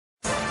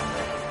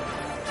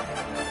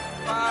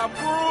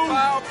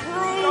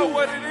Fireproof. You know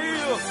what it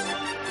is.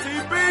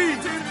 TB.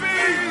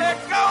 Let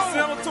go.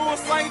 Send them to a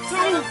St.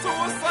 Two.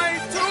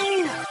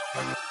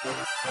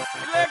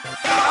 Let go.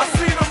 I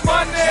see the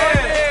money.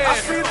 I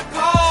see the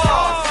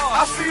cars.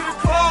 I see the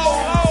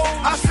clothes.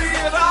 I see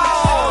it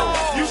all.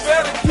 You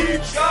better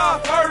keep God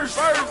first.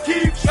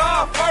 Keep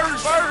God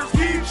first.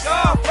 Keep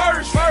God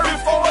first.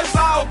 Before it's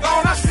all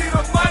gone, I see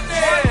the money.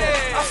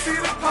 I see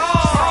the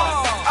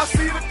cars. I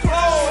see the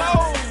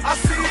clothes. I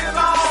see it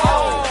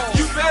all.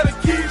 You better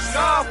keep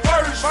God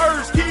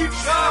first. Keep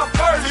God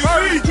first.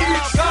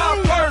 Keep God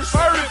first.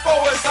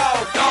 Before it's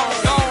all gone.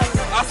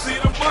 I see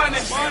the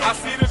money. I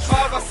see the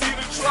cars. I see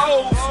the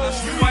clothes.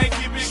 You ain't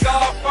keeping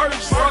God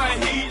first, bro,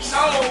 and he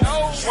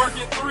knows.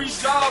 Working 3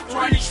 jobs,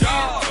 trying to get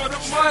to the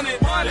money.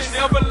 It's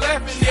never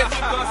laughing at you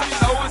because he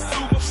know it's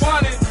super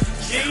funny.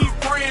 You ain't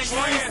praying, you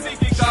ain't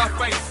seeking God's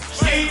face.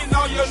 You ain't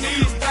on your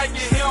knees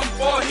thanking him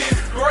for his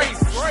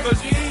grace. Cause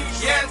you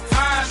ain't got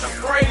time to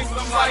praise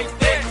him like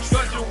that.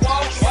 Cause you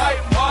walk like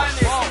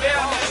money,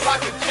 spelling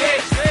like a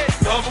jet.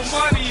 Double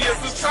money is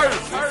a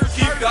curse.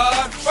 Keep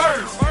God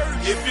first.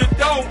 If you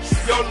don't,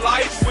 your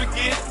life will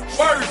get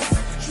worse.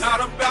 Not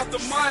about the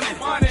money,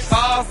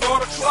 cars or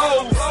the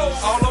clothes.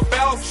 All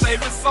about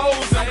saving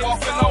souls and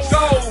walking on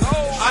gold.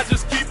 I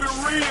just keep it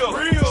real.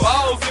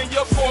 Balls in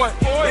your court.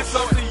 It's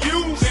up to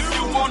you if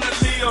you want to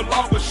live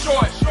long or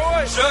short.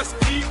 Just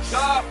keep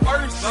God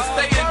first and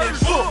stay in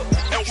that book.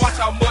 And watch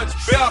how much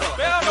better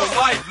your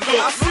life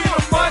looks. I see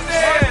the money.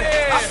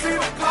 I see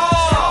the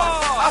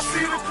cars. I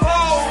see the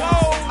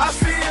clothes. I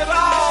see it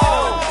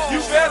all.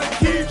 You better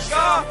keep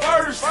God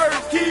first.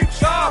 Keep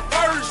God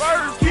first.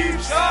 Keep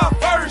God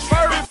first.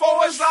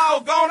 Before it's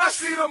all gone, I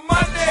see the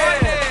money.